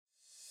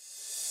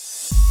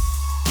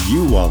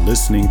You are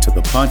listening to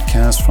the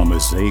podcast from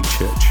Mosaic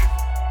Church.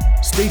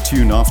 Stay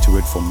tuned after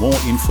it for more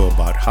info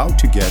about how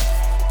to get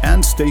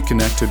and stay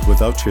connected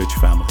with our church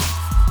family.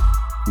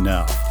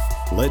 Now,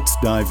 let's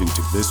dive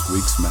into this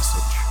week's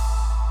message.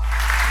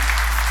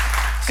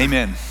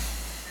 Amen.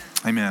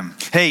 Amen.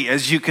 Hey,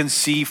 as you can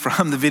see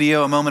from the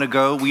video a moment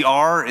ago, we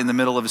are in the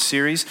middle of a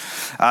series.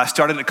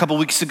 Started a couple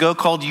weeks ago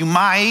called You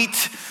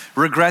Might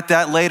Regret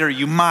That Later.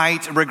 You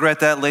might regret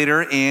that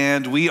later.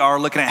 And we are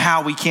looking at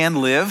how we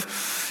can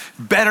live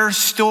better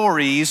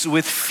stories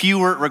with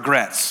fewer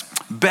regrets.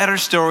 Better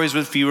stories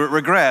with fewer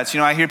regrets. You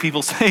know, I hear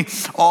people say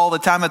all the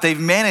time that they've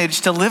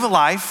managed to live a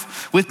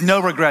life with no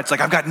regrets.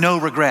 Like, I've got no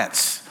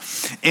regrets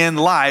in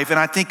life. And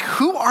I think,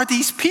 who are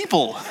these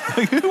people?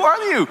 Who are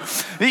you?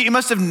 You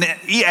must have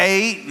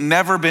A,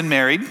 never been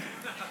married,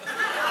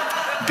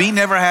 B,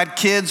 never had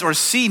kids, or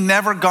C,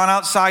 never gone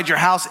outside your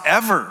house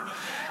ever.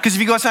 Because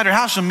if you go outside your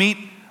house, you'll meet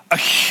a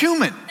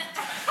human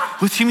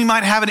with whom you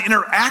might have an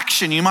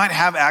interaction. You might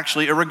have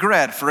actually a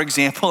regret. For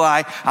example,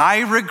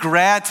 I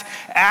regret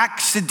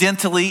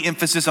accidentally,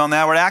 emphasis on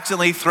that word,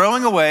 accidentally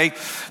throwing away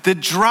the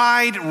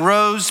dried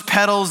rose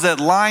petals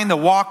that line the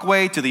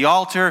walkway to the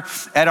altar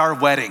at our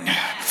wedding.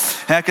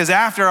 Because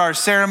after our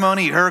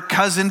ceremony, her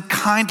cousin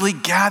kindly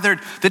gathered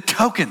the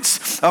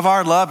tokens of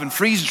our love and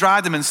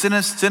freeze-dried them and sent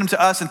them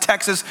to us in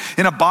Texas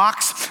in a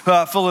box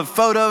full of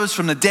photos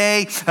from the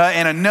day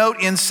and a note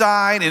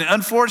inside. And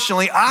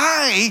unfortunately,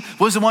 I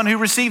was the one who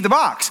received the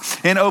box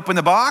and opened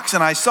the box,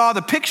 and I saw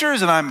the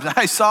pictures and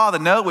I saw the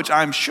note, which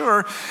I'm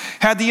sure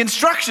had the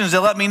instructions that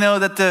let me know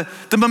that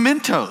the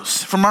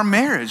mementos from our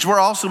marriage were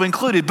also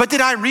included. But did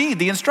I read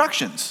the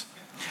instructions?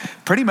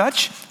 Pretty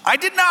much, I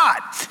did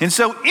not. And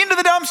so into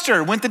the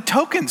dumpster went the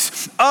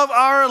tokens of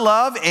our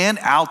love, and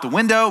out the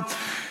window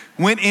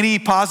went any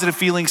positive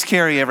feelings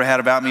Carrie ever had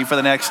about me for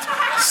the next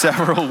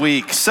several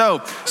weeks. So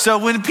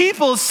when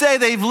people say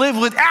they've lived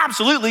with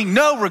absolutely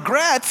no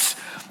regrets,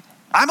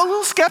 I'm a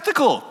little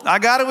skeptical. I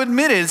got to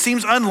admit it. It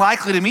seems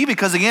unlikely to me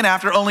because, again,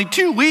 after only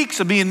 2 weeks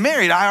of being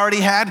married, I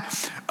already had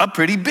a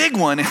pretty big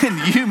one,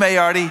 and you may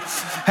already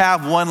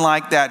have one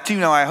like that too.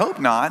 Now, I hope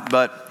not,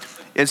 but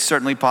it's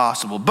certainly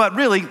possible. But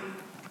really,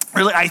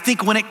 I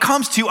think when it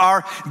comes to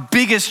our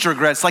biggest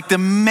regrets, like the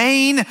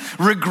main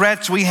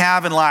regrets we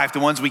have in life, the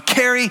ones we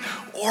carry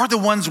or the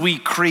ones we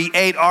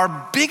create,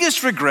 our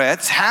biggest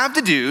regrets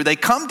they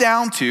come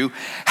down to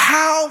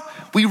how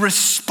we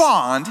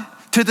respond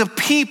to the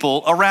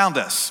people around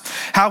us,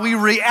 how we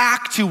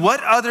react to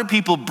what other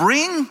people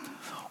bring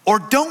or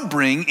don't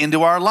bring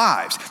into our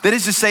lives. That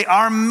is to say,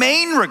 our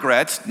main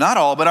regrets, not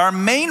all, but our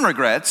main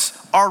regrets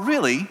are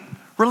really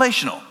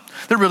relational.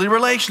 They're really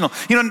relational.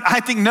 You know,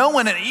 I think no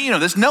one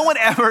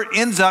ever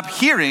ends up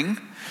hearing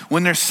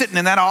when they're sitting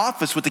in that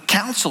office with the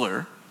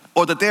counselor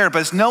or the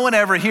therapist, no one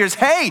ever hears,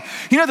 hey,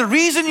 you know, the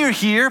reason you're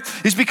here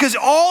is because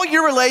all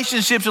your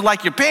relationships are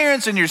like your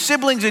parents and your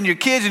siblings and your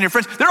kids and your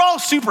friends, they're all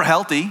super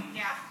healthy.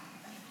 Yeah.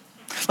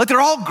 Like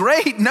they're all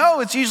great.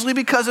 No, it's usually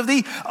because of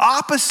the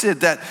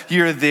opposite that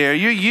you're there.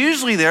 You're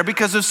usually there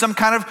because of some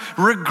kind of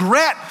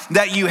regret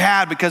that you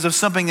had because of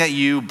something that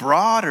you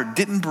brought or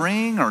didn't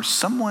bring or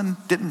someone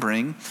didn't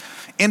bring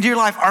into your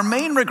life. Our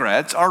main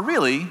regrets are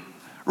really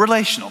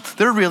relational.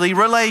 They're really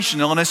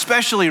relational. And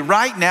especially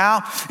right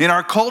now in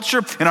our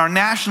culture, in our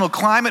national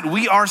climate,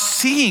 we are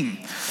seeing,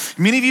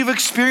 many of you have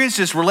experienced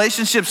this,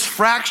 relationships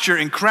fracture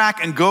and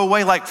crack and go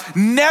away like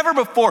never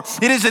before.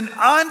 It is an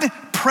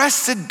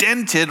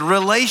unprecedented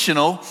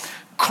relational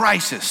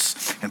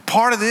crisis. And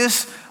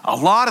a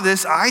lot of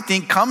this, I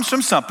think, comes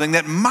from something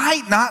that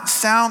might not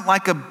sound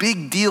like a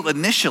big deal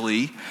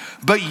initially,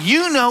 but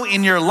you know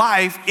in your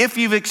life, if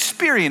you've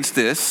experienced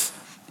this,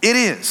 it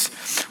is.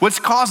 What's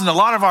causing a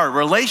lot of our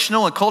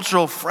relational and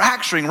cultural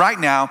fracturing right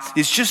now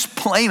is just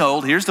plain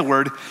old, here's the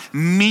word,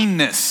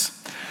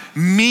 meanness.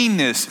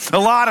 Meanness, a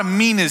lot of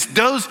meanness.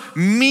 Those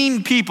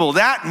mean people,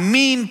 that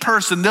mean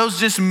person, those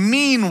just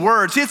mean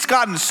words. It's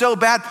gotten so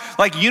bad,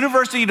 like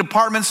university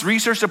departments,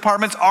 research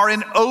departments are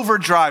in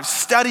overdrive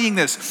studying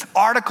this,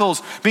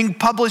 articles being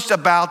published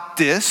about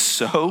this.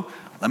 So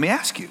let me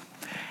ask you,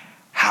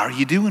 how are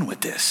you doing with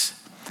this?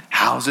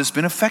 How has this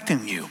been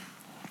affecting you?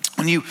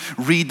 When you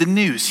read the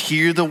news,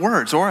 hear the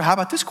words, or how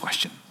about this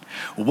question?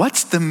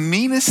 What's the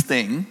meanest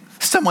thing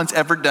someone's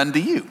ever done to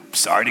you?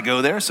 Sorry to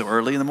go there so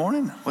early in the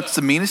morning. What's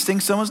the meanest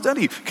thing someone's done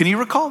to you? Can you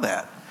recall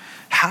that?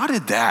 How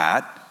did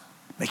that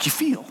make you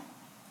feel?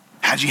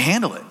 How'd you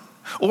handle it?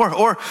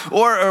 Or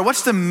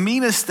what's the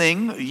meanest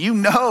thing you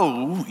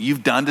know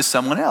you've done to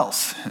someone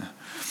else?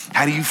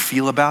 How do you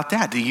feel about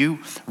that? Do you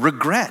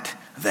regret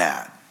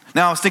that?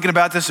 Now, I was thinking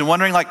about this and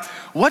wondering, like,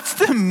 what's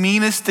the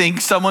meanest thing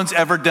someone's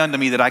ever done to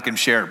me that I can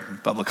share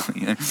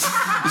publicly?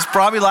 It's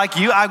probably like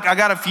you. I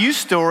got a few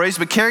stories,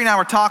 but Carrie and I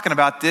were talking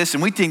about this,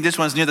 and we think this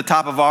one's near the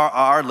top of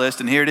our list,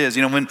 and here it is.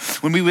 You know,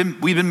 when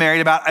we've been married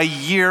about a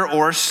year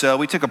or so,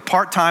 we took a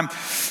part-time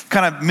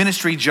kind of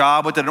ministry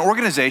job with an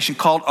organization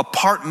called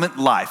Apartment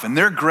Life, and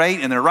they're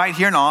great, and they're right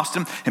here in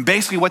Austin, and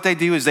basically what they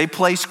do is they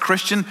place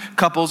Christian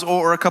couples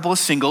or a couple of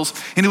singles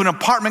into an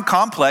apartment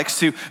complex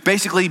to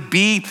basically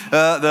be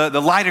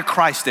the light of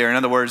Christ there. In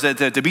other words,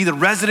 to be the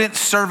resident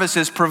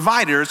services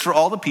providers for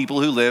all the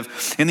people who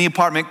live in the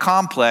apartment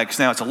complex.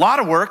 Now, it's a lot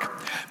of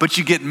work, but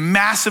you get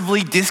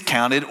massively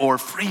discounted or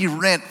free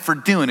rent for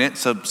doing it.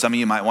 So some of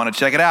you might want to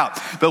check it out.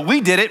 But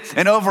we did it,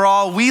 and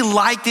overall, we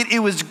liked it. It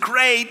was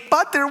great,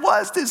 but there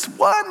was this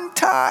one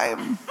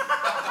time.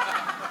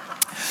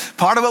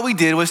 Part of what we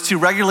did was to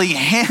regularly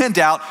hand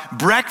out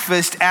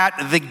breakfast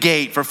at the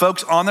gate for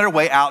folks on their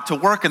way out to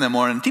work in the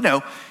morning,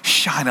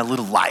 shine a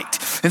little light.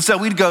 And so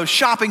we'd go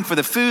shopping for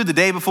the food the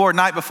day before,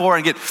 night before,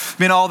 and get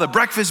all the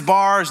breakfast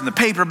bars and the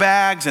paper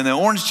bags and the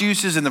orange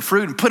juices and the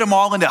fruit and put them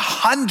all into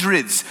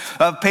hundreds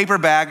of paper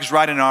bags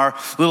right in our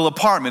little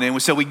apartment.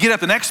 And so we get up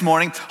the next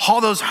morning, haul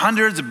those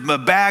hundreds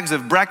of bags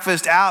of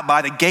breakfast out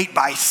by the gate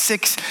by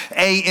 6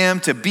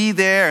 a.m. to be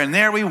there. And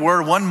there we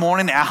were one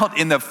morning out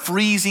in the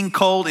freezing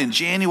cold in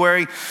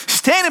January,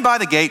 standing by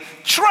the gate,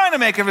 trying to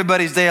make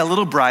everybody's day a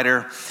little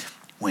brighter,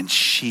 when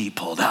she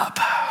pulled up.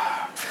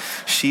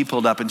 She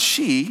pulled up, and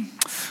she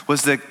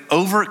was the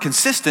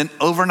consistent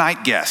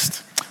overnight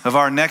guest of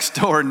our next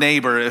door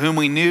neighbor whom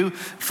we knew.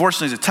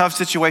 Fortunately, it's a tough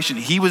situation.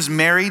 He was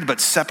married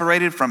but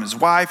separated from his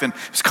wife, and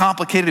it was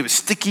complicated. It was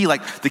sticky.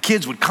 Like the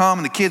kids would come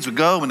and the kids would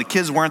go. When the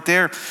kids weren't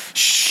there,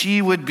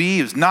 she would be.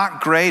 It was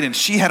not great, and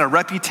she had a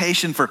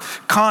reputation for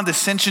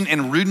condescension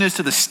and rudeness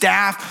to the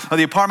staff of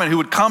the apartment who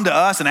would come to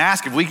us and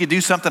ask if we could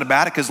do something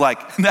about it, because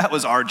that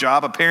was our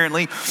job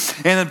apparently.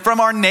 And then from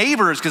our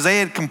neighbors, because they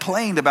had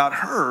complained about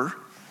her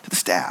to the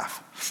staff.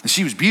 And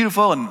she was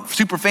beautiful and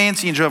super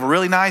fancy and drove a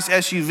really nice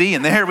SUV.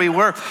 And there we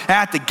were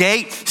at the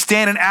gate,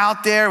 standing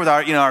out there with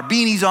our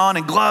beanies on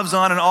and gloves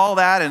on and all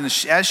that. And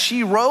as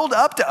she rolled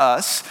up to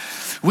us,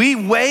 we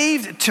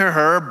waved to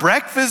her,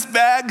 breakfast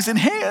bags in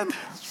hand,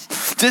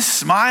 just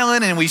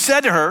smiling. And we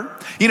said to her,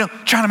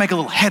 trying to make a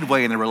little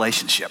headway in the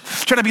relationship,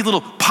 trying to be a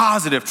little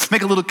positive,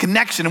 make a little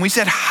connection. And we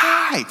said,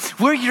 "Hi,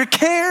 we're your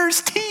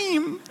CARES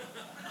team."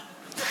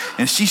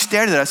 And she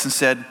stared at us and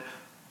said,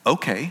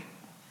 "Okay."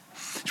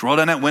 She rolled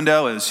down that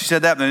window as she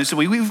said that, and then she said,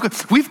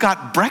 we've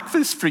got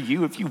breakfast for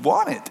you if you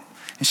want it.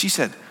 And she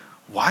said,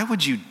 "Why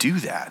would you do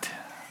that?"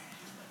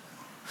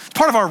 It's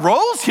part of our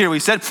roles here, we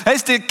said.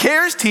 As the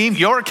CARES team,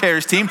 your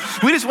CARES team,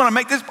 we just want to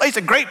make this place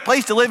a great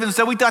place to live in,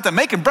 so we thought that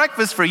making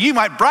breakfast for you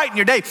might brighten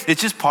your day.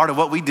 It's just part of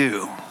what we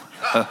do.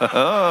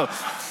 And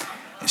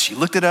she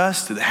looked at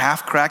us through the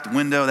half-cracked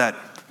window that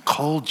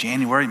cold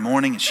January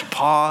morning, and she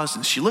paused,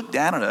 and she looked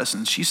down at us,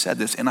 and she said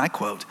this, and I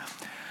quote,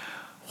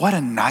 "What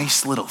a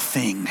nice little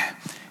thing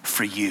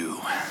for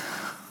you."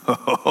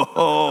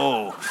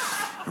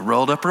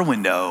 Rolled up her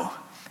window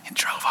and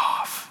drove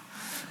off.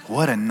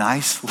 What a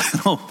nice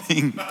little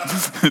thing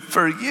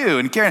for you.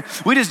 And Karen,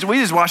 we just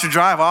watched her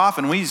drive off,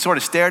 and we sort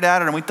of stared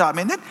at her, and we thought,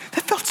 man, that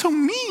felt so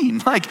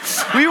mean. Like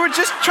we were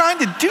just trying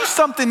to do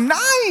something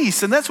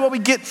nice, and that's what we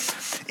get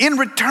in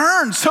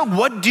return. So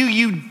what do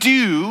you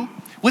do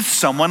with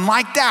someone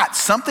like that,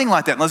 something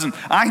like that? Listen,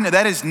 I know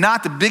that is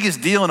not the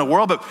biggest deal in the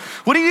world, but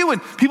what do you do when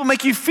people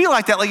make you feel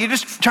like that? Like you're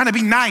just trying to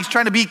be nice,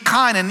 trying to be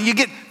kind, and you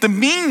get the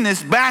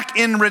meanness back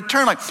in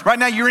return. Like right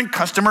now you're in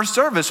customer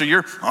service, or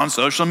you're on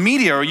social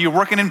media, or you're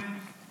working in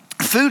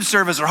food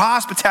service or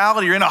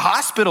hospitality, you're in a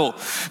hospital,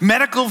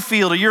 medical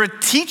field, or you're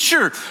a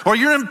teacher, or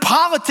you're in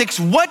politics.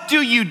 What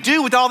do you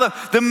do with all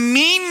the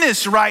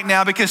meanness right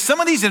now? Because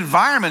some of these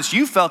environments,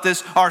 you felt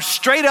this, are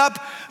straight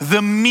up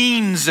the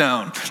mean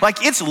zone.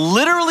 Like it's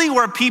literally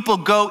where people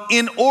go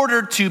in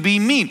order to be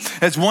mean.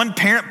 As one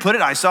parent put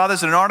it, I saw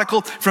this in an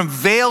article from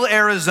Vail,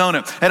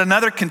 Arizona, at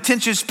another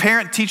contentious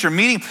parent-teacher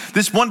meeting.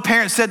 This one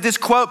parent said this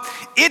quote,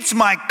 "It's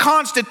my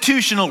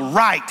constitutional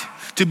right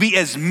to be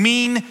as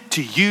mean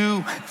to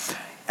you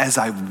as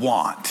I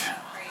want."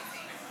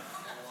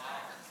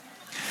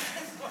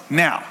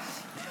 Now,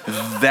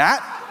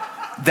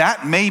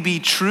 that may be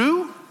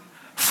true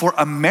for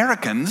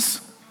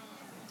Americans,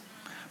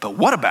 but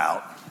what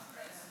about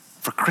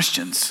for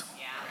Christians?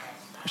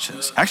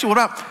 Actually, what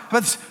about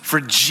this? For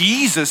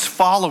Jesus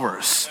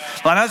followers?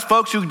 Like those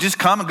folks who just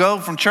come and go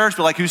from church,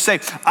 but who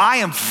say, "I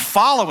am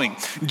following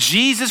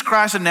Jesus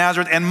Christ of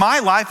Nazareth, and my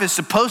life is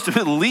supposed to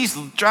at least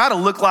try to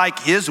look like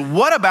his."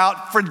 What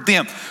about for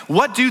them?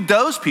 What do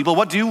those people,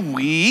 what do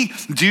we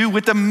do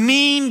with the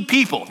mean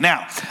people?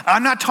 Now,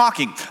 I'm not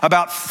talking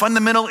about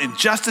fundamental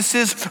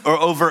injustices or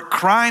overt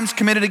crimes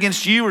committed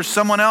against you or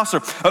someone else,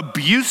 or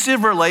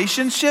abusive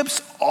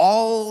relationships,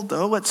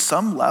 although at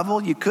some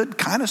level you could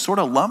kind of sort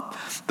of lump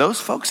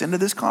those folks into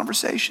this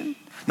conversation.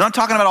 No, I'm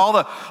talking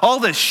about all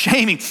the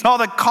shaming, all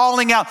the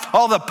calling out,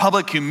 all the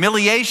public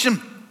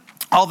humiliation,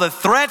 all the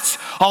threats,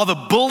 all the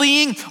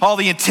bullying, all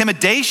the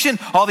intimidation,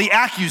 all the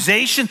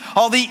accusation,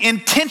 all the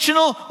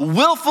intentional,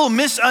 willful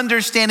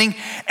misunderstanding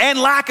and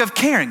lack of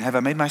caring. Have I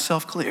made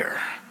myself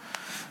clear?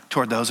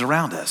 Toward those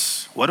around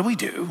us. What do we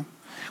do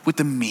with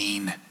the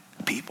mean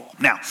people?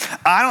 Now,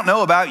 I don't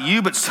know about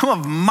you, but some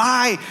of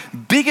my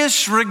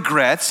biggest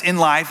regrets in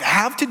life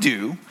have to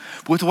do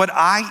with what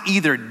I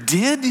either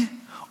did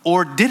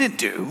or didn't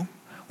do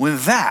when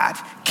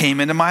that came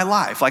into my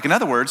life. Like in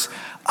other words,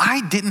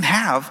 I didn't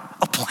have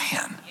a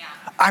plan.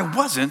 I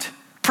wasn't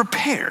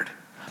prepared.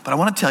 But I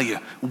want to tell you,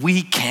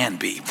 we can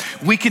be.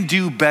 We can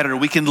do better.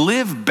 We can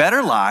live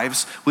better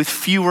lives with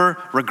fewer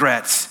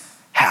regrets.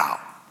 How?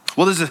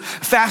 Well, there's a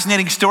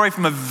fascinating story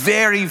from a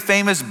very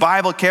famous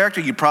Bible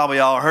character you probably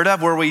all heard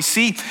of, where we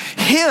see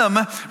him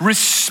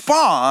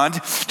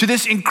respond to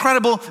this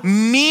incredible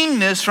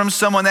meanness from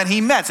someone that he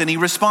met. And he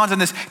responds in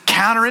this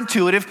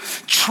counterintuitive,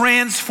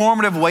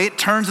 transformative way. It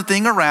turns the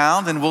thing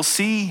around, and we'll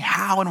see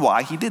how and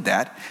why he did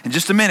that in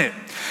just a minute.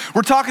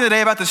 We're talking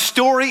today about the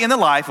story in the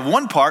life of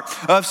one part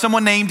of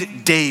someone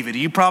named David.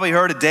 You probably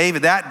heard of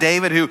David, that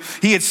David who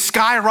he had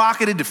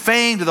skyrocketed to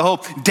fame, to the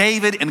whole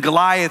David and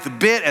Goliath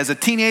bit. As a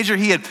teenager,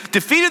 he had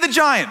defeated the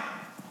giant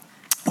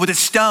with a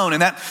stone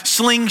and that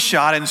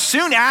slingshot. And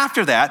soon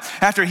after that,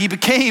 after he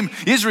became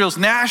Israel's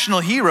national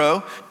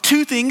hero,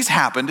 two things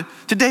happened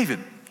to David.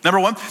 Number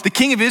one, the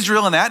king of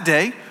Israel in that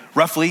day,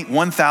 roughly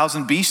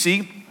 1000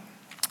 BC,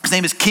 his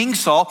name is King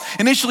Saul,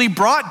 initially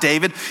brought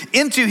David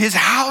into his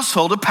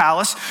household, a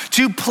palace,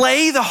 to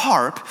play the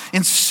harp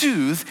and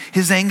soothe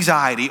his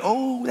anxiety.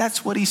 Oh,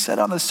 that's what he said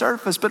on the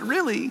surface, but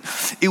really,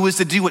 it was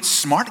to do what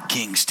smart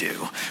kings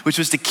do, which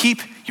was to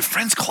keep your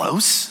friends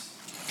close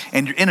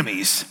and your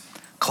enemies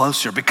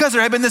closer, because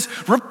there had been this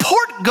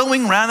report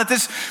going around that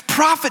this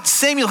prophet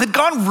Samuel had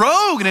gone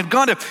rogue and had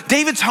gone to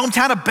David's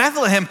hometown of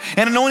Bethlehem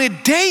and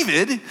anointed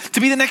David to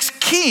be the next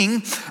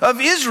king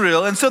of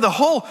Israel. And so the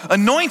whole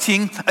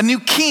anointing a new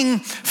king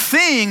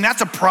thing,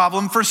 that's a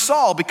problem for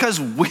Saul, because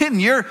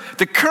when you're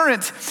the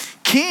current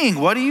king,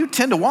 what do you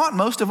tend to want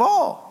most of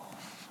all?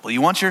 Well,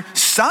 you want your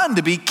son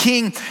to be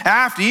king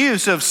after you.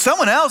 So if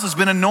someone else has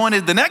been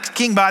anointed the next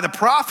king by the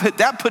prophet,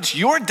 that puts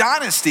your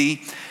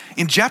dynasty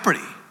in jeopardy.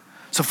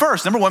 So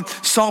first, number one,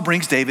 Saul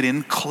brings David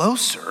in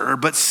closer.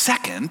 But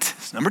second,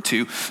 number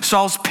two,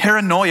 Saul's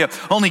paranoia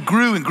only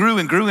grew and grew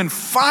and grew. And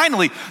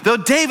finally, though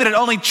David had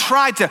only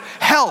tried to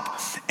help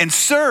and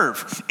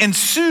serve and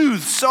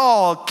soothe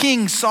Saul,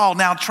 King Saul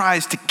now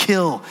tries to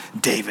kill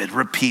David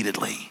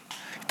repeatedly.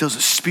 He throws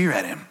a spear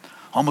at him,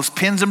 almost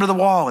pins him to the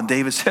wall. And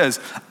David says,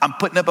 I'm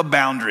putting up a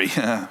boundary.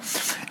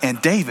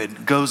 And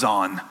David goes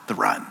on the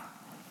run.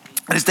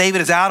 And as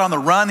David is out on the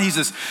run, he's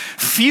this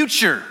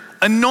future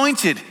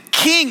anointed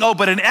king. Oh,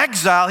 but in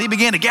exile, he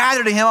began to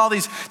gather to him all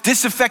these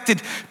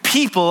disaffected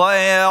people,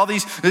 all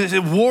these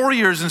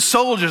warriors and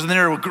soldiers, and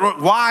their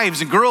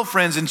wives and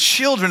girlfriends and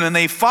children, and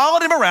they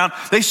followed him around.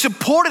 They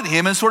supported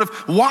him and sort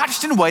of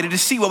watched and waited to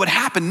see what would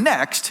happen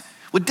next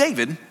with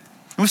David and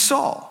with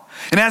Saul.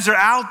 And as they're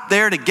out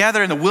there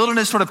together in the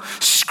wilderness, sort of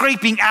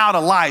scraping out a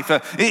life,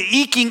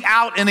 eking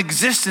out an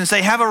existence,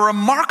 they have a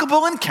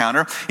remarkable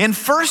encounter in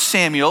 1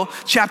 Samuel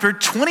chapter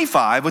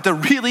 25 with a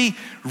really,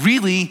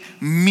 really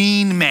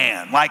mean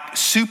man, like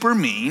super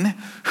mean.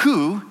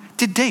 Who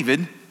did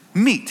David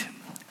meet?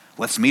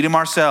 Let's meet him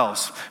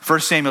ourselves. 1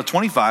 Samuel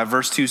 25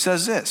 verse 2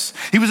 says this.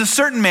 He was a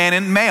certain man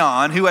in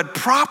Maon who had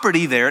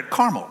property there at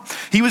Carmel.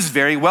 He was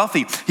very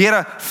wealthy. He had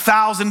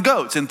 1,000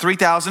 goats and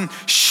 3,000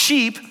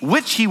 sheep,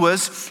 which he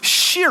was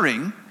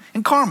shearing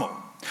in Carmel.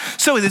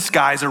 So this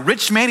guy's a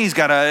rich man. He's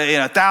got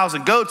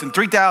 1,000 goats and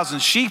 3,000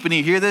 sheep. And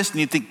you hear this and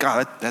you think,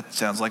 God, that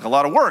sounds like a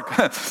lot of work.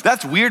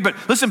 That's weird. But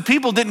listen,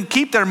 people didn't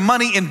keep their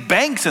money in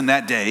banks in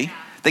that day.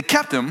 They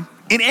kept them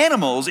in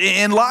animals,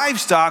 in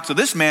livestock. So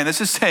this man,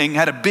 this is saying,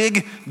 had a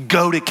big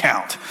goat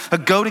account.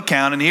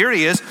 And here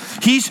he is,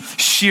 he's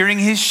shearing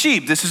his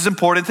sheep. This is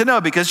important to know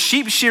because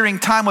sheep shearing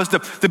time was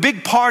the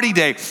big party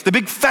day, the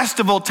big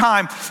festival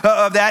time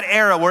of that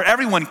era where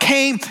everyone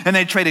came and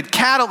they traded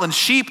cattle and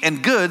sheep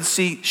and goods.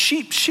 See,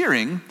 sheep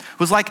shearing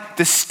was like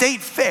the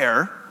state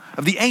fair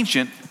of the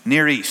ancient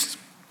Near East.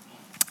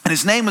 And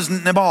his name was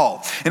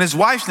Nabal, and his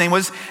wife's name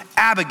was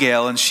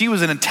Abigail, and she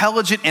was an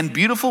intelligent and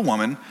beautiful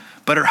woman,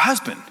 but her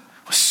husband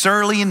was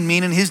surly and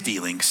mean in his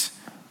dealings.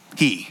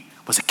 He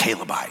was a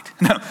Calebite.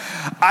 Now,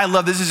 I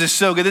love this. This is just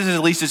so good. This is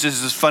at least it's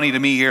just as funny to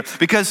me here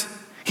because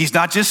he's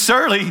not just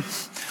surly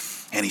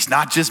and he's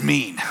not just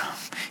mean.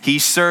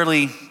 He's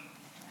surly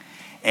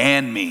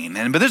and mean.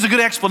 But there's a good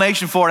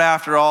explanation for it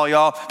after all,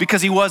 y'all,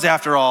 because he was,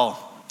 after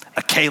all,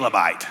 a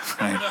Calebite.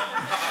 Right?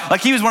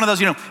 Like he was one of those,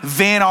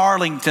 Van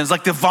Arlingtons,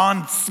 like the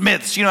Von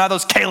Smiths. You know how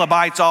those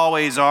Calebites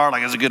always are.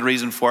 Like there's a good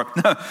reason for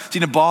it. See,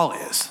 Nabal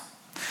is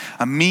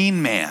a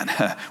mean man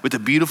with a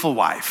beautiful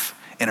wife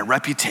and a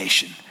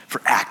reputation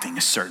for acting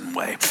a certain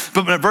way.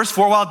 But in verse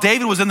 4, while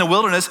David was in the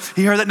wilderness,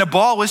 he heard that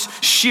Nabal was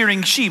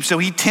shearing sheep. So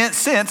he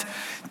sent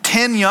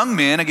 10 young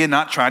men, again,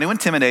 not trying to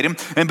intimidate him,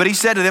 but he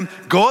said to them,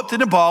 go up to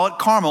Nabal at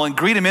Carmel and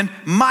greet him in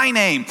my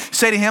name.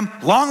 Say to him,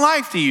 long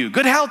life to you,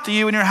 good health to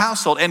you and your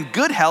household, and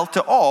good health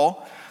to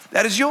all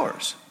that is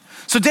yours.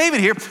 So David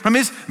here, from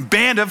his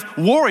band of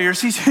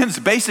warriors, he sends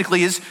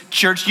basically his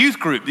church youth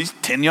group, these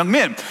 10 young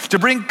men, to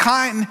bring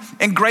kind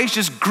and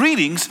gracious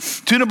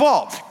greetings to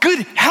Nabal.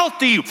 Good health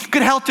to you,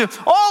 good health to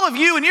all of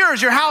you and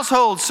yours, your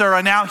household, sir.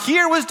 And now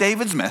here was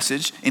David's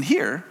message, and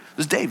here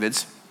was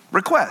David's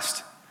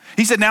request.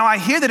 He said, now I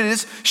hear that it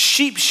is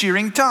sheep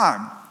shearing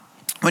time.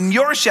 When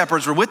your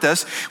shepherds were with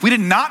us, we did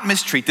not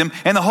mistreat them,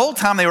 and the whole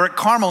time they were at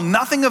Carmel,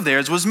 nothing of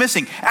theirs was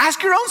missing.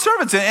 Ask your own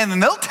servants,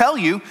 and they'll tell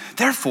you.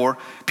 Therefore,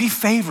 be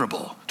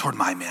favorable toward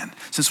my men,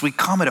 since we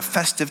come at a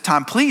festive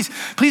time. Please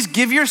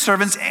give your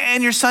servants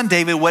and your son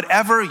David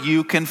whatever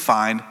you can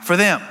find for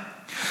them."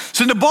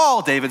 So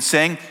Nabal, David's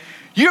saying,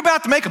 "You're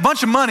about to make a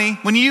bunch of money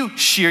when you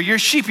shear your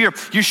sheep. Your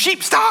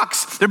sheep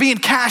stocks, they're being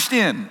cashed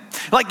in.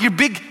 Like your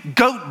big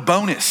goat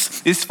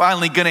bonus is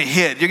finally gonna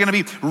hit. You're gonna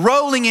be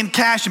rolling in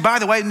cash. And by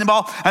the way,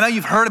 Nabal, I know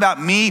you've heard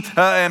about me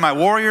and my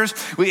warriors.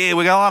 We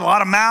got a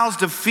lot of mouths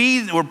to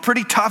feed. We're a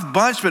pretty tough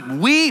bunch, but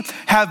we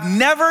have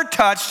never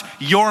touched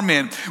your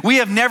men. We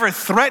have never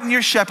threatened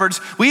your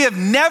shepherds. We have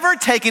never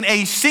taken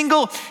a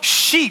single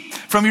sheep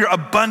from your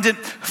abundant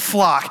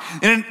flock.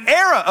 In an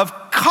era of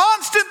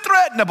constant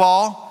threat,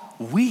 Nabal,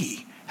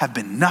 we have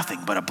been nothing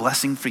but a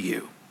blessing for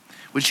you.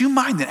 Would you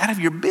mind then, out of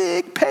your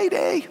big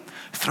payday,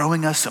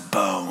 throwing us a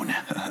bone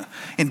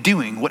and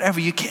doing whatever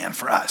you can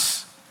for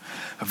us?"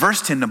 Verse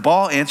 10,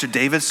 Nabal answered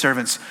David's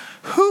servants,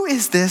 "Who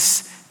is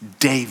this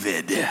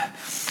David?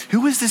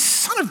 Who is this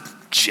son of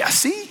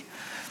Jesse?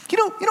 You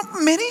know,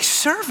 many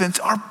servants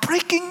are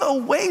breaking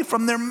away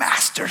from their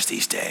masters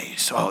these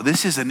days." Oh,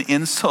 this is an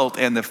insult,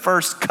 and the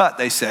first cut,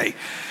 they say,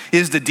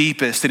 is the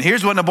deepest. And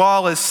here's what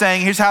Nabal is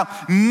saying. Here's how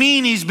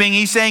mean he's being.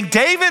 He's saying,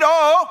 "David,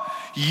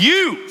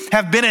 you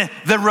have been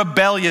the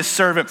rebellious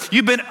servant.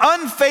 You've been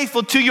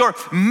unfaithful to your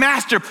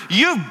master.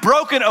 You've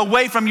broken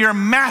away from your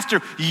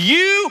master.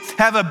 You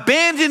have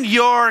abandoned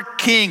your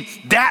king.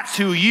 That's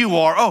who you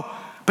are." Oh,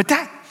 but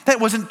that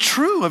wasn't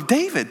true of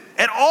David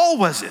at all,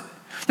 was it?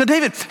 Now,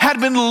 David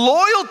had been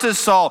loyal to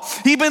Saul.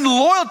 He'd been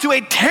loyal to a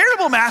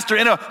terrible master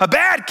and a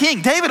bad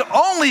king. David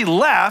only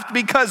left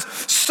because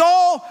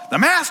Saul, the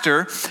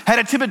master, had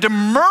attempted to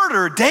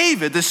murder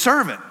David, the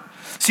servant.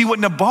 See, what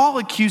Nabal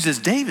accuses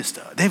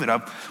David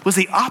of was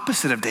the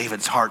opposite of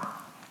David's heart,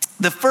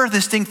 the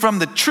furthest thing from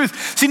the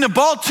truth. See,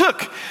 Nabal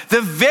took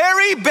the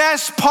very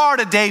best part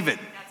of David,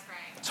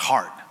 his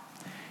heart,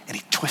 and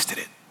he twisted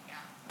it.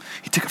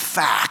 He took a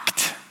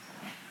fact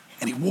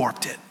and he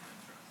warped it.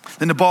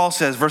 Then Nabal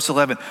says, verse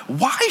 11,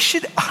 "Why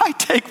should I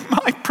take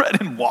my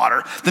bread and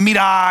water, the meat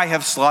I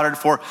have slaughtered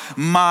for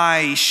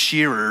my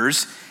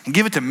shearers, and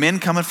give it to men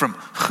coming from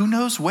who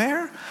knows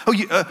where?" Oh,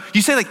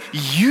 you say like,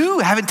 you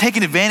haven't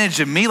taken advantage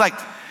of me? Like,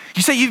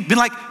 you say you've been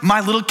like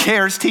my little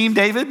cares team,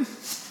 David?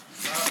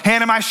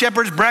 Handing my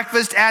shepherds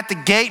breakfast at the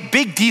gate.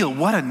 Big deal.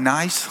 What a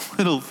nice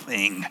little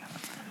thing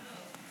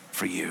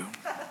for you.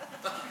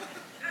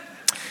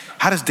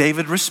 How does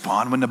David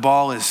respond when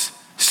Nabal is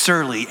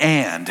surly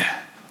and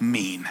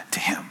mean to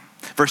him?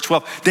 Verse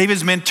 12,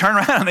 David's men turned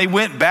around and they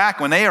went back.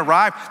 When they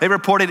arrived, they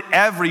reported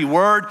every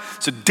word.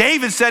 So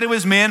David said to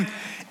his men,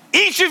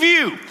 "Each of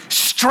you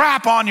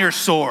strap on your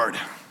sword."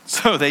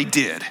 So they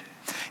did.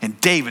 And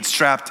David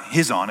strapped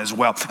his on as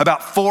well.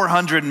 About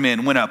 400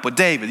 men went up with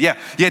David. Yeah,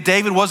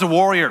 David was a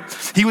warrior.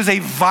 He was a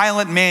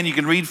violent man. You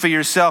can read for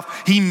yourself.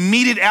 He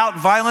meted out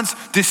violence,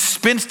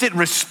 dispensed it,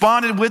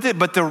 responded with it.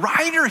 But the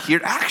writer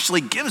here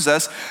actually gives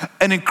us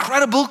an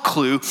incredible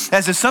clue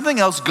as to something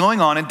else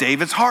going on in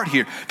David's heart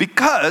here.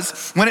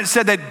 Because when it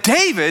said that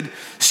David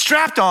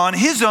strapped on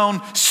his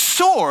own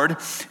sword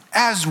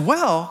as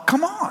well,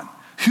 come on,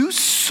 whose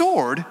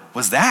sword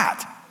was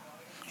that?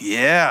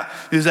 Yeah,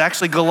 it was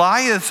actually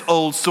Goliath's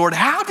old sword.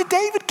 How did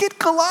David get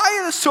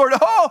Goliath's sword?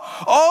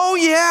 Oh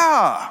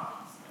yeah.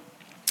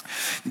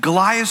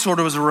 Goliath's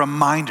sword was a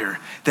reminder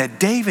that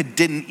David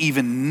didn't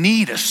even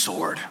need a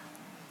sword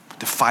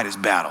to fight his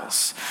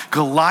battles.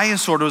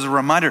 Goliath's sword was a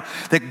reminder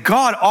that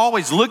God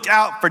always looked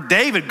out for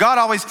David. God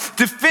always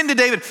defended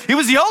David. It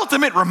was the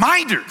ultimate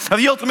reminder of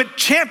the ultimate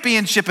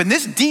championship. And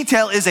this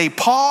detail is a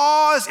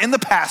pause in the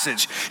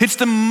passage. It's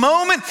the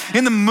moment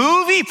in the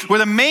movie where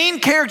the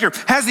main character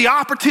has the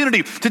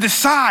opportunity to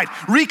decide,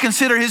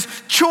 reconsider his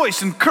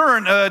choice and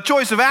current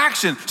choice of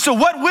action. So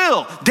what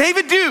will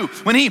David do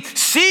when he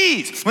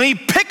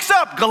picks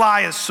up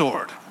Goliath's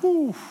sword?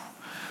 Whew.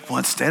 Well,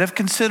 instead of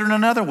considering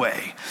another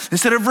way,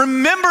 instead of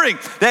remembering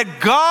that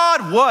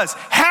God was,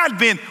 had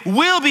been,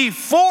 will be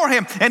for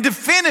him and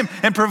defend him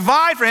and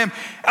provide for him,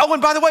 oh,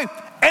 and by the way,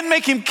 and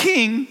make him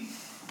king,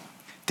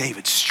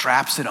 David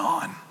straps it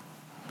on.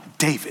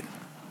 David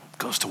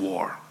goes to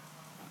war.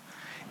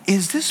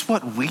 Is this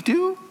what we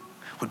do?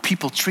 Would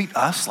people treat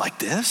us like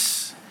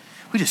this?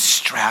 We just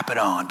strap it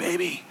on,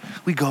 baby.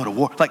 We go to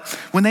war. Like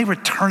when they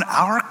return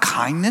our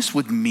kindness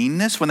with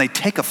meanness, when they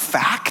take a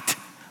fact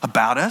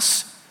about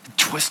us,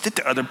 twist it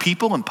to other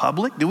people in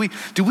public? Do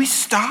we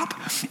stop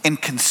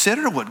and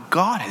consider what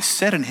God has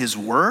said in his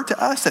word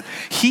to us, that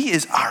he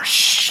is our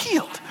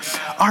shield,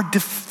 our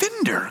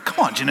defender?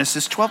 Come on,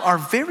 Genesis 12, our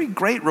very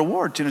great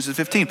reward, Genesis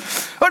 15.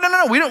 Oh,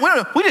 no,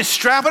 we just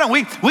strap it on.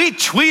 We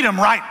tweet them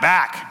right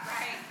back.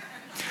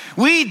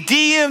 We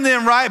DM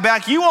them right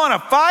back. You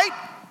want to fight?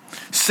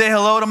 Say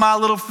hello to my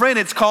little friend.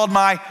 It's called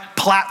my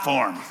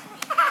platform.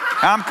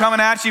 I'm coming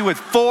at you with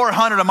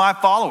 400 of my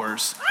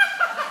followers.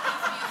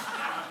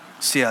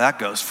 See how that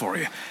goes for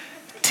you.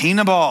 Team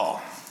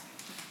Nabal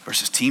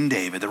versus Team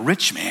David, the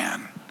rich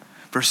man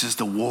versus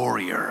the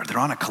warrior. They're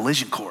on a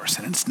collision course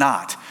and it's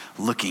not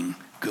looking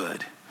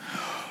good.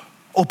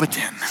 Oh, but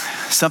then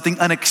something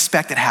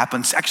unexpected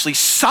happens. Actually,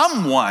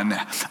 someone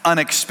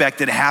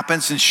unexpected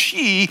happens, and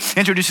she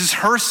introduces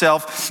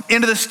herself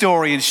into the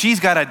story, and she's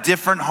got a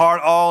different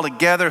heart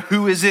altogether.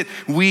 Who is it?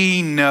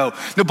 We know.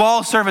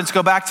 Nabal's servants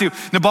go back to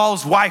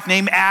Nabal's wife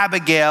named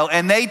Abigail,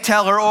 and they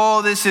tell her,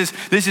 oh, this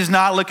is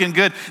not looking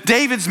good.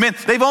 David's men,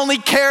 they've only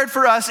cared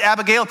for us,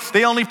 Abigail.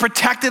 They only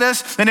protected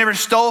us. They never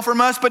stole from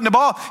us. But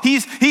Nabal,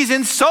 he's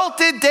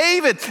insulted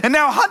David, and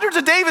now hundreds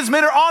of David's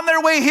men are on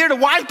their way here to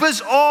wipe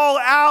us all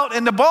out.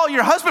 And Nabal,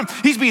 your husband,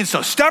 he's being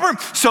so stubborn,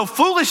 so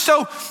foolish,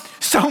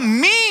 so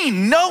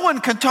mean. No one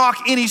can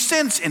talk any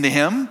sense into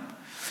him.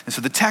 And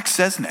so the text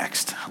says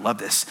next, I love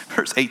this,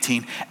 verse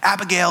 18,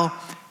 Abigail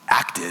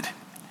acted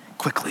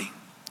quickly.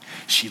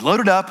 She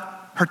loaded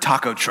up her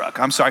taco truck.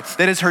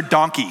 That is her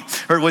donkey,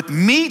 with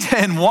meat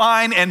and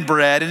wine and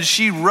bread. And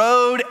she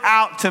rode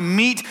out to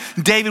meet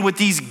David with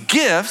these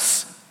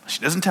gifts.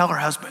 She doesn't tell her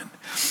husband.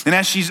 And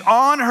as she's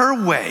on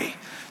her way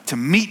to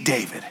meet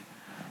David,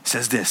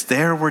 says this,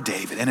 there were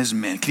David and his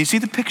men. Can you see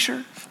the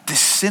picture?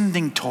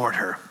 Descending toward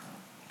her.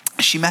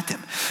 She met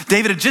them.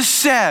 David had just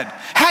said,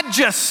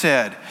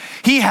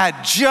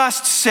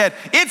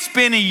 it's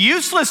been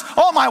useless,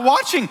 all my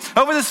watching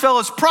over this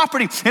fellow's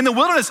property in the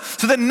wilderness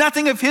so that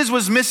nothing of his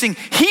was missing.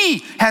 He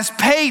has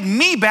paid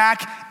me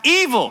back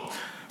evil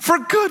for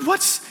good.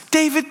 What's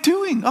David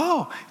doing?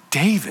 Oh,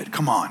 David,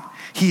 come on.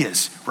 He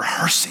is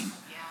rehearsing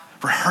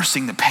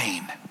the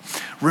pain.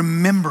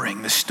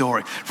 Remembering the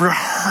story,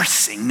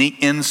 rehearsing the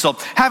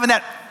insult, having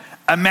that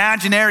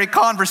imaginary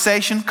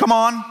conversation. Come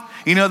on.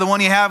 You know, the one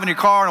you have in your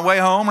car on the way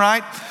home,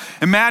 right?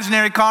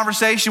 Imaginary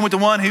conversation with the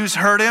one who's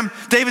hurt him.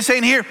 David's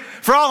saying here,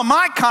 for all of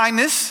my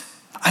kindness,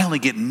 I only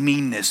get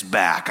meanness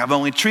back. I've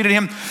only treated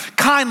him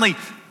kindly,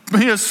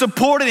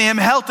 supported him,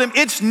 helped him.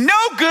 It's no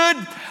good.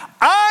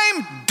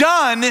 I'm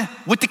done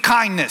with the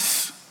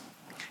kindness.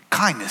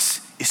 Kindness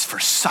is for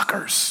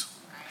suckers.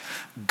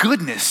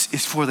 Goodness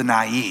is for the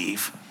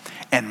naive.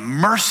 And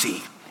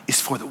mercy is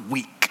for the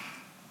weak.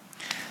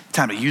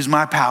 Time to use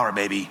my power,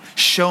 baby.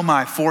 Show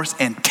my force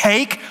and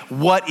take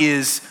what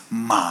is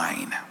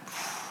mine.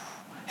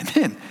 And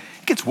then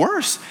it gets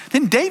worse.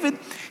 Then David,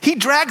 he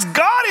drags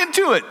God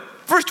into it.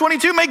 Verse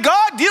 22, may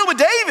God deal with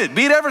David,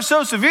 be it ever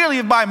so severely,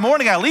 if by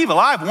morning I leave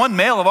alive one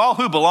male of all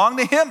who belong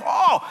to him.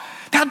 Oh,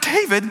 now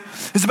David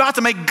is about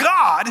to make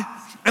God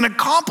an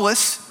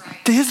accomplice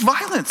to his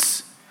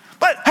violence.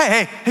 But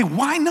hey,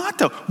 why not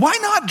though? Why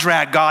not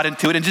drag God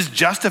into it and just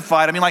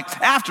justify it? I mean,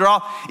 after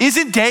all,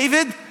 isn't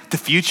David the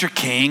future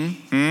king?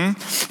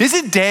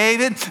 Isn't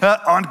David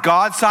on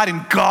God's side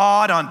and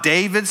God on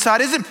David's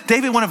side? Isn't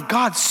David one of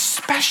God's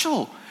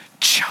special,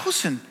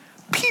 chosen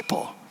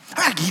people?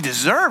 He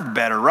deserved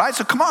better, right?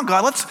 So come on,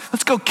 God,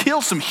 let's go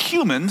kill some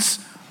humans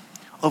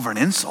over an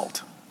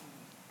insult.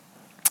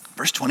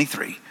 Verse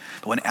 23.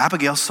 But when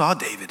Abigail saw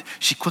David,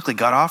 she quickly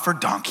got off her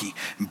donkey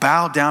and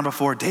bowed down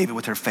before David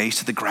with her face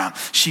to the ground.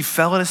 She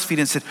fell at his feet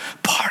and said,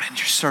 pardon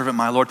your servant,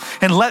 my Lord,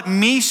 and let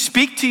me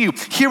speak to you.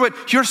 Hear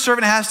what your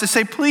servant has to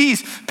say.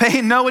 Please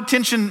pay no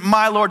attention,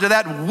 my Lord, to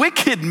that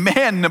wicked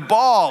man,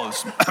 Nabal,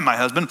 my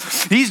husband.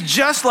 He's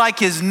just like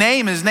his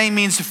name. His name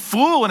means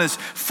fool, and his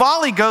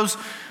folly goes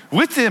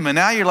with him. And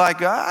now you're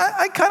like,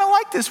 I kind of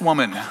like this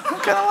woman. I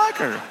kind of like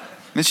her.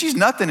 And she's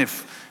nothing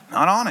if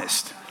not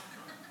honest.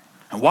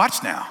 And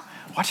watch now.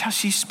 Watch how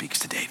she speaks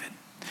to David.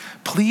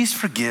 Please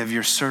forgive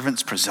your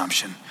servant's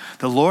presumption.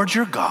 The Lord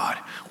your God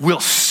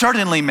will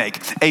certainly make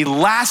a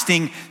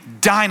lasting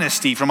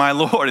dynasty for my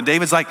Lord. And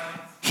David's like,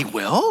 he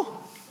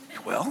will? He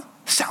will?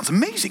 Sounds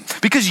amazing.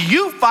 Because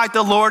you fight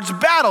the Lord's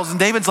battles. And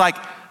David's like,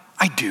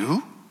 I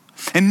do.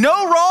 And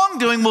no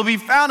wrongdoing will be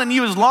found in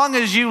you as long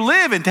as you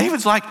live. And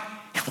David's like,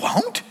 it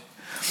won't?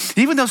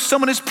 Even though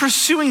someone is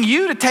pursuing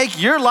you to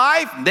take your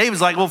life. And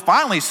David's like, well,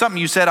 finally, something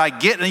you said I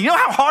get. And you know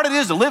how hard it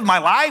is to live my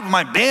life with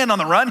my band on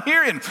the run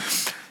here? And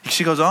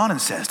she goes on and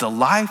says, the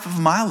life of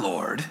my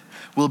Lord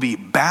will be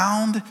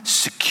bound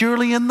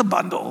securely in the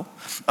bundle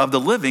of the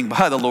living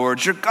by the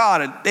Lord your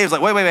God. And David's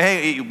like, wait,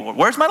 hey,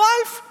 where's my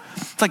life?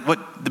 It's like,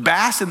 what, the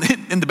bass in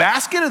the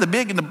basket or the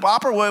big in the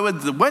bopper?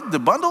 What, the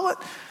bundle?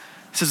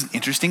 This is an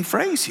interesting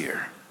phrase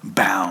here,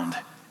 bound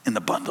in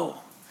the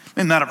bundle.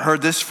 You may not have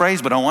heard this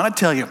phrase, but I want to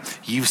tell you,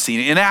 you've seen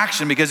it in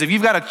action, because if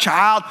you've got a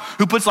child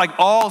who puts like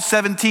all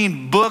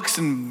 17 books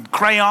and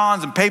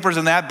crayons and papers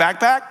in that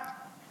backpack,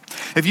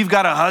 if you've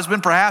got a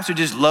husband perhaps who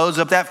just loads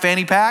up that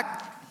fanny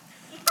pack,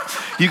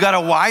 you got a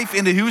wife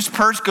into whose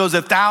purse goes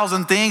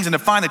 1,000 things, and to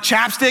find the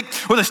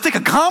chapstick or the stick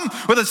of gum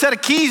or the set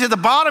of keys at the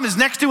bottom is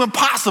next to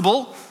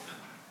impossible.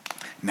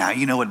 Now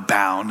you know what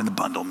bound in the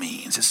bundle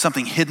means. It's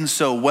something hidden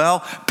so well,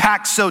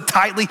 packed so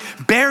tightly,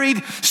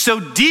 buried so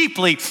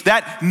deeply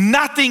that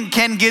nothing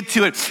can get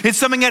to it. It's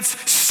something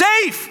that's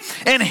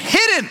safe and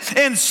hidden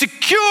and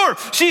secure.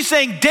 She's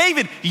saying,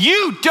 David,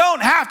 you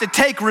don't have to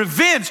take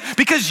revenge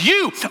because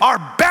you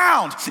are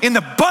bound in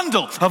the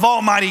bundle of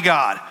Almighty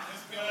God.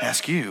 I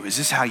ask you, is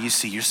this how you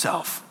see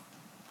yourself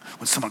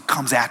when someone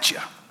comes at you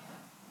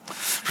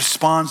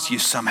responds to you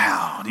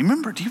somehow. Do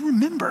you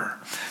remember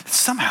that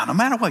somehow, no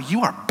matter what,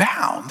 you are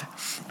bound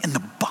in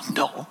the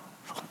bundle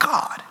of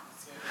God?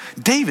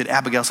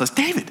 Abigail says,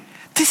 David,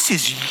 this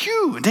is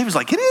you. And David's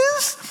like, it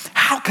is?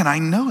 How can I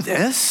know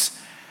this?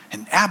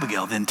 And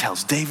Abigail then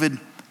tells David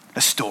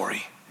a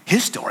story,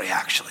 his story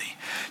actually.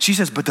 She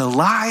says, but the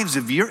lives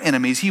of your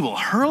enemies he will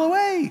hurl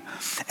away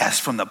as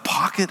from the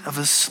pocket of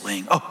a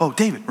sling. Oh,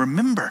 David,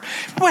 remember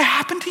what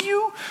happened to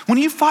you when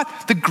you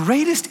fought the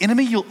greatest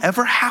enemy you'll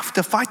ever have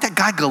to fight, that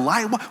guy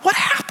Goliath? What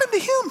happened to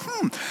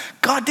him?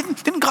 God,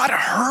 didn't God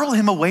hurl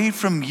him away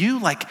from you,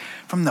 like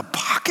from the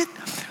pocket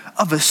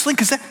of a sling?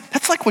 Because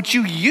that's like what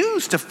you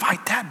used to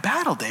fight that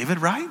battle, David,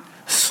 right?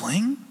 A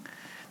sling?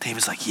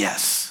 David's like,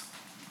 yes,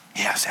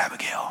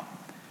 Abigail,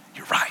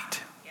 you're right.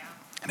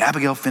 And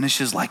Abigail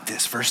finishes like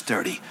this, verse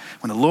 30.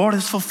 When the Lord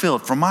has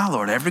fulfilled for my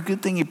Lord every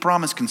good thing he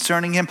promised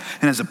concerning him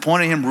and has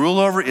appointed him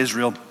ruler over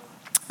Israel,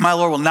 my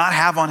Lord will not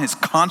have on his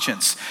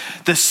conscience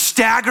the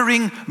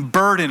staggering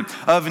burden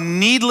of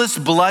needless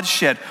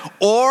bloodshed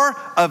or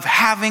of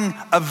having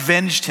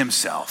avenged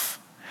himself.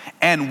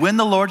 And when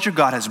the Lord your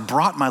God has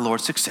brought my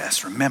Lord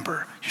success,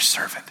 remember your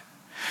servant.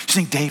 Just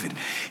think, David,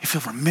 if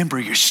you'll remember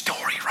your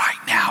story right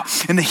now,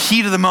 in the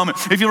heat of the moment,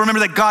 if you'll remember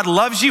that God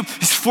loves you,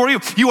 he's for you,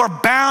 you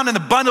are bound in the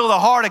bundle of the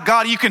heart of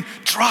God, you can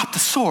drop the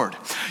sword.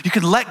 You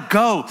can let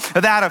go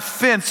of that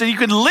offense and you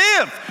can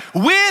live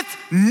with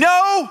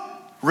no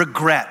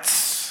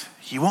regrets.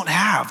 You won't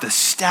have the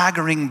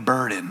staggering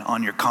burden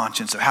on your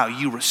conscience of how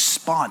you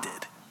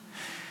responded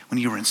when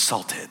you were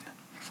insulted.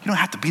 You don't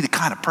have to be the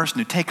kind of person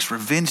who takes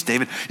revenge,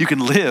 David. You can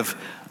live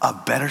a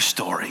better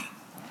story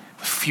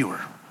with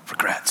fewer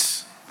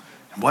regrets.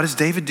 And what does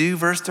David do?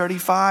 Verse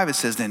 35, it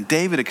says, then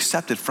David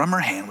accepted from her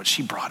hand what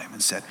she brought him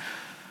and said,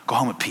 go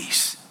home in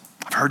peace.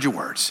 I've heard your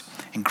words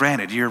and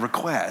granted your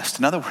request.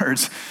 In other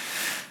words,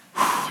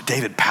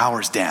 David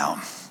powers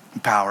down.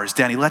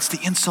 He lets the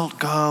insult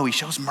go. He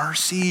shows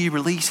mercy, he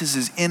releases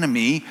his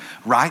enemy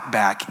right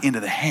back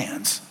into the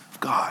hands of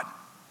God.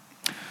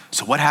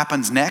 So what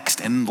happens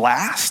next and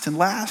last?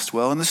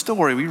 Well, in the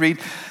story we read,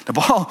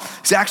 Nabal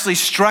is actually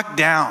struck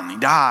down. He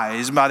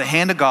dies by the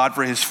hand of God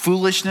for his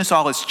foolishness,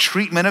 all his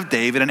treatment of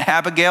David, and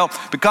Abigail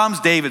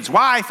becomes David's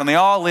wife, and they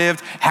all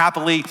lived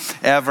happily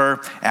ever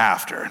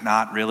after.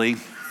 Not really.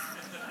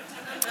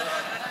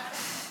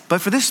 But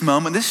for this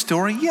moment, this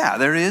story, yeah,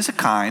 there's a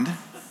kind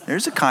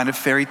of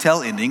fairy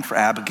tale ending for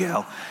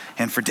Abigail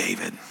and for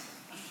David.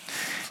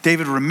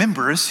 David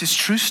remembers his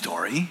true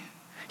story.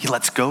 He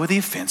lets go of the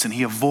offense and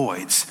he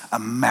avoids a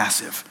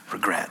massive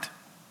regret.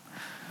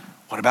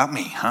 What about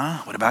me,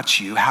 huh? What about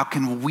you? How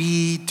can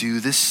we do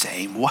the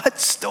same? What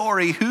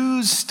story,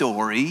 whose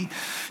story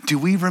do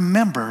we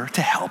remember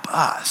to help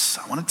us?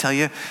 I want to tell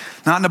you,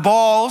 not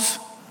Nabal's,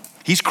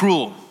 he's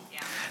cruel.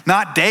 Yeah.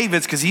 Not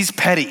David's, because he's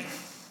petty.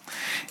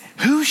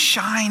 Who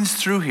shines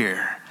through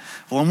here?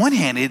 Well, on one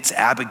hand, it's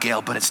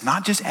Abigail, but it's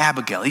not just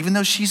Abigail. Even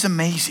though she's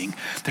amazing,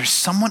 there's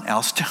someone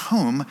else to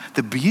whom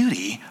the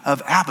beauty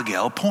of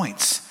Abigail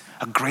points.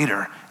 A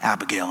greater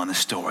Abigail in the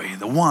story.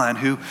 The one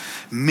who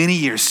many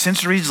years,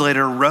 centuries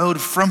later, rode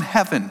from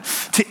heaven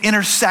to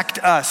intersect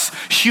us,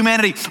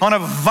 humanity, on a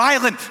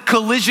violent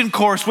collision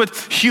course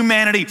with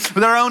humanity,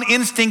 with our own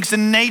instincts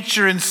and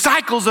nature and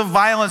cycles of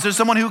violence. There's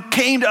someone who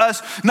came to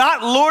us,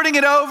 not lording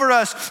it over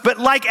us, but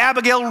like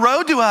Abigail,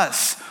 rode to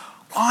us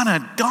on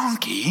a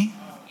donkey.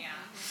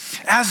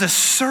 As a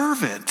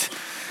servant,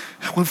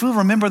 if we'll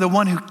remember the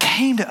one who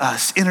came to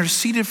us,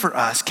 interceded for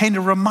us, came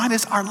to remind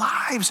us our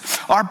lives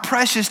are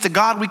precious to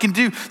God, we can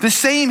do the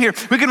same here.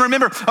 We can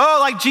remember,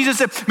 like Jesus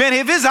said, man,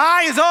 if his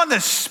eye is on the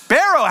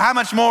sparrow, how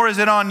much more is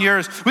it on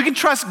yours? We can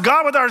trust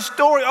God with our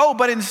story.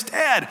 But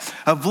instead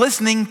of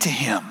listening to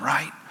him,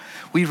 right,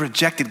 we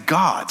rejected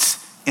God's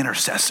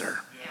intercessor,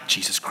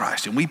 Jesus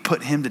Christ, and we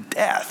put him to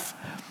death.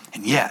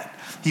 And yet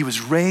he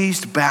was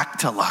raised back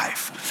to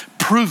life,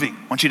 proving,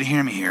 I want you to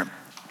hear me here,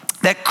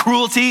 that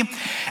cruelty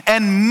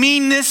and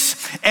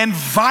meanness and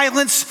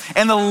violence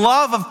and the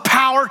love of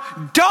power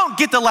don't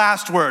get the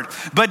last word.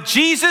 But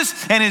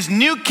Jesus and his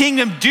new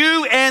kingdom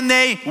do, and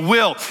they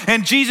will.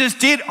 And Jesus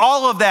did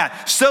all of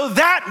that so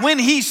that when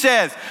he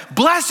says,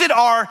 blessed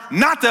are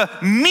not the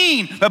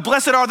mean, but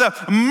blessed are the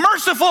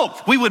merciful,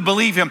 we would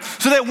believe him.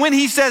 So that when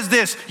he says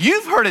this,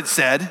 you've heard it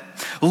said,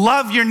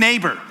 love your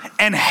neighbor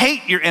and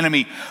hate your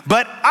enemy.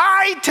 But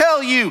I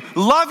tell you,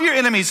 love your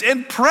enemies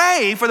and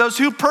pray for those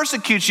who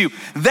persecute you,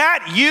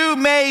 that you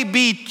may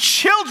be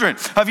children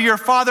of your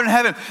Father in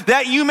heaven,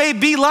 that you may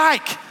be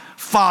like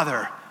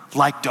father,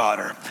 like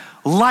daughter,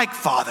 like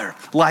father,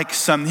 like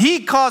son.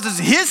 He causes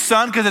his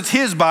sun, because it's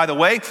his, by the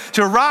way,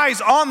 to rise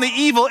on the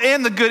evil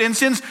and the good, and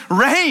sends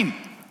rain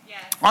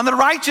on the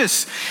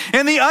righteous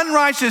and the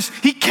unrighteous.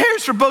 He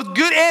cares for both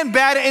good and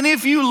bad. And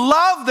if you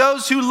love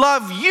those who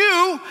love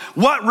you,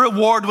 what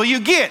reward will you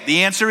get?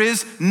 The answer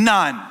is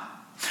none.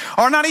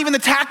 Are not even the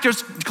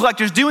tax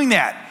collectors doing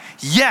that?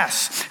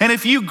 Yes. And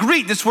if you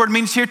greet, this word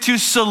means here to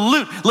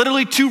salute,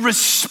 literally to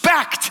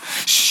respect.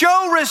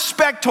 Show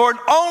respect toward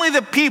only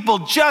the people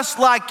just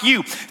like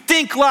you,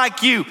 think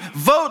like you,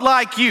 vote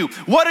like you.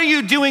 What are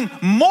you doing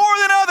more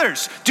than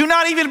others? Do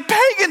not even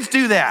pagans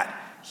do that?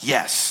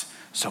 Yes.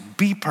 So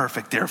be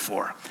perfect,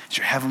 therefore, as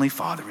your heavenly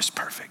Father is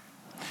perfect.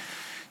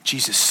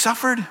 Jesus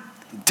suffered,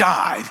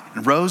 died,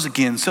 and rose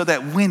again so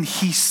that when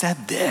he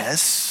said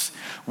this,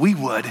 we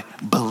would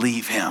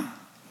believe him.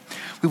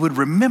 We would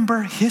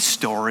remember his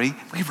story.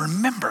 We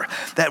remember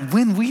that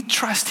when we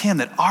trust him,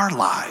 that our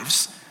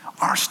lives,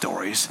 our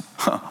stories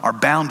are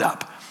bound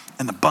up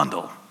in the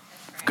bundle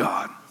of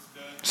God.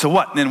 So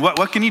what? Then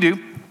what can you do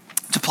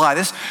to apply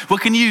this?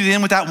 What can you do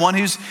then with that one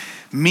who's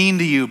mean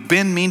to you,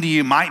 been mean to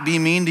you, might be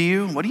mean to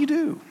you? What do you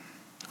do?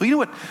 Well, you know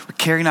what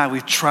Carrie and I,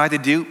 we've tried to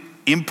do,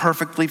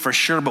 imperfectly for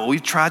sure, but what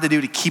we've tried to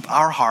do to keep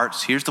our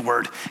hearts, here's the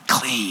word,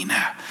 clean.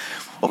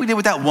 What we did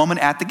with that woman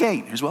at the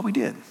gate, here's what we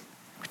did.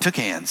 We took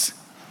hands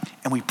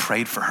and we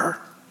prayed for her.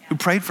 We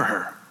prayed for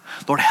her.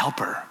 Lord, help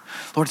her.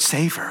 Lord,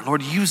 save her.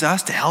 Lord, use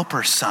us to help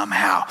her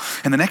somehow.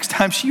 And the next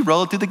time she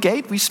rolled through the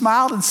gate, we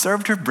smiled and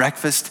served her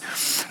breakfast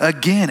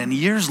again. And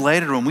years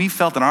later, when we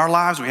felt in our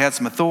lives we had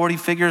some authority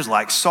figures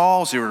like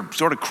Saul's who were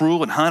sort of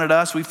cruel and hunted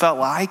us, we felt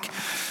like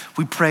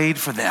we prayed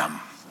for them,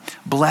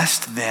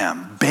 blessed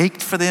them,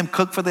 baked for them,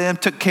 cooked for them,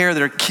 took care of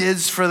their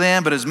kids for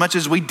them. But as much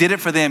as we did it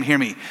for them, hear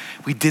me,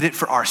 we did it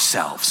for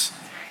ourselves.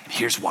 And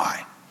here's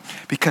why.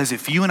 Because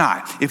if you and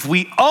I, if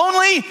we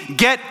only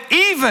get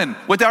even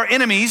with our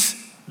enemies,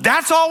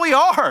 that's all we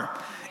are,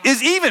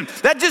 is even.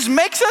 That just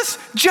makes us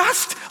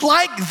just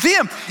like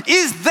them.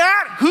 Is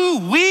that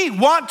who we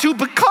want to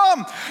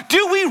become?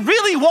 Do we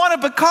really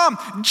want to become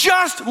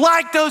just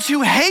like those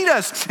who hate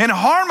us and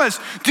harm us?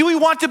 Do we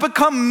want to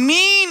become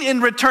mean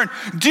in return?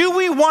 Do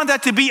we want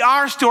that to be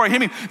our story? Hear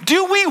me.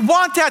 Do we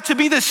want that to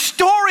be the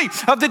story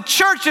of the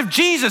church of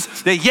Jesus?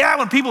 That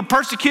when people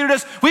persecuted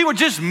us, we were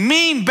just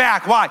mean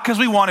back. Why? Because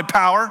we wanted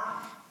power.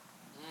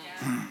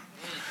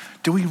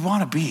 Do we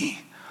want to be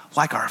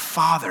like our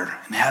Father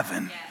in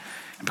heaven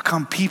and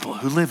become people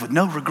who live with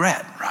no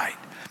regret, right?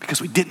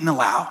 Because we didn't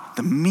allow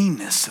the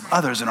meanness of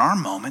others in our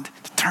moment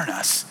to turn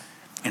us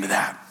into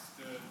that.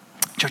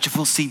 Church, if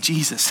we'll see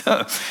Jesus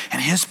and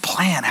his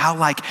plan, how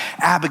like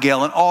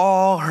Abigail and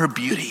all her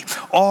beauty,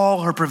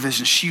 all her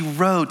provision, she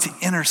rode to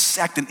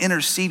intersect and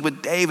intercede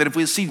with David. If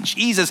we'll see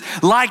Jesus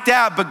like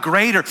that, but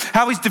greater,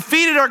 how he's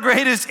defeated our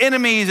greatest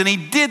enemies, and he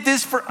did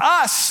this for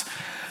us,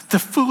 the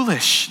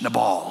foolish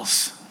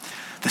Nabals,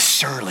 the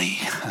surly,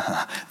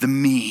 the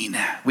mean,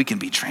 we can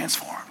be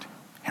transformed.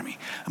 Hear me.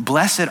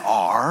 Blessed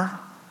are,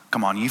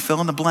 come on, you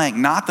fill in the blank,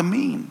 not the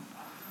mean,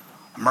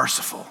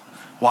 merciful.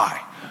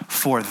 Why?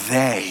 For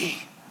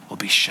they will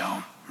be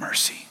shown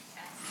mercy.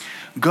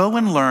 Go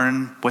and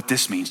learn what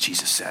this means,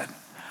 Jesus said.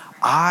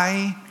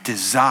 I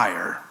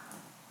desire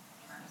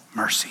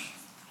mercy,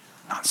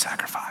 not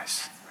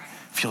sacrifice.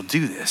 If you'll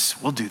do this,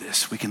 we'll do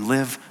this. We can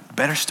live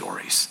better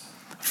stories,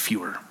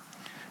 fewer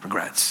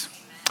regrets.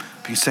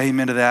 If you say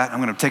amen to that, I'm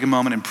going to take a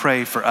moment and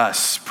pray for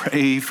us.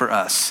 Pray for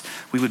us.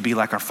 We would be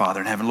like our Father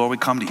in heaven. Lord, we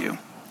come to you.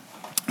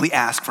 We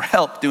ask for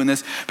help doing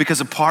this because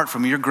apart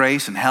from your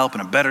grace and help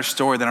and a better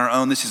story than our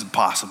own, this is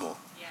impossible.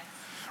 Yes.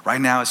 Right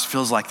now, it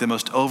feels like the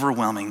most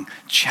overwhelming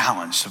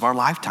challenge of our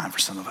lifetime for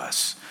some of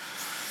us.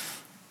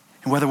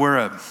 And whether we're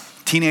a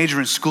teenager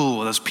in school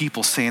or those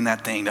people saying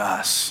that thing to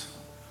us,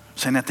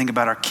 saying that thing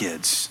about our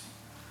kids,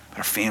 about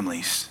our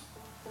families,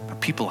 about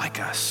people like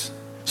us,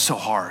 so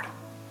hard.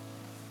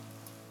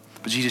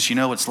 But Jesus, you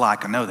know what it's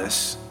like. I know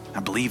this. I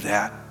believe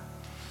that.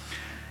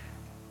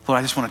 Lord,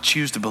 I just want to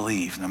choose to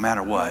believe no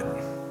matter what.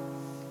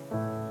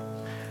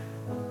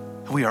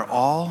 We are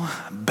all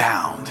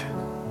bound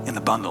in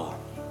the bundle,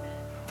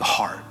 the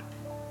heart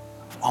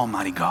of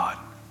Almighty God.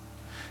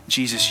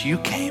 Jesus, you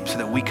came so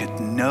that we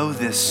could know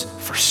this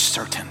for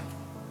certain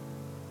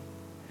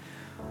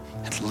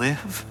and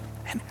live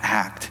and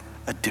act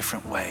a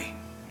different way.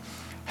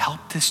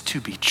 Help this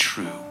to be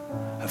true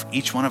of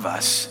each one of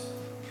us,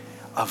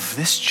 of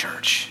this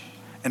church,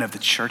 and of the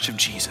church of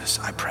Jesus,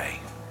 I pray.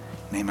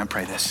 In your name I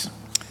pray this.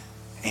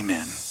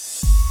 Amen.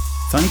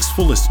 Thanks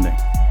for listening.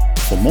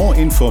 For more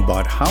info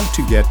about how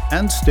to get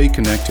and stay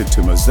connected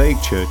to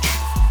Mosaic Church,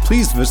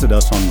 please visit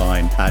us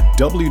online at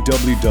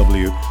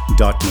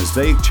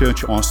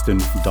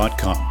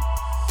www.mosaicchurchaustin.com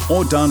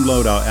or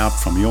download our app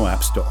from your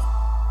app store.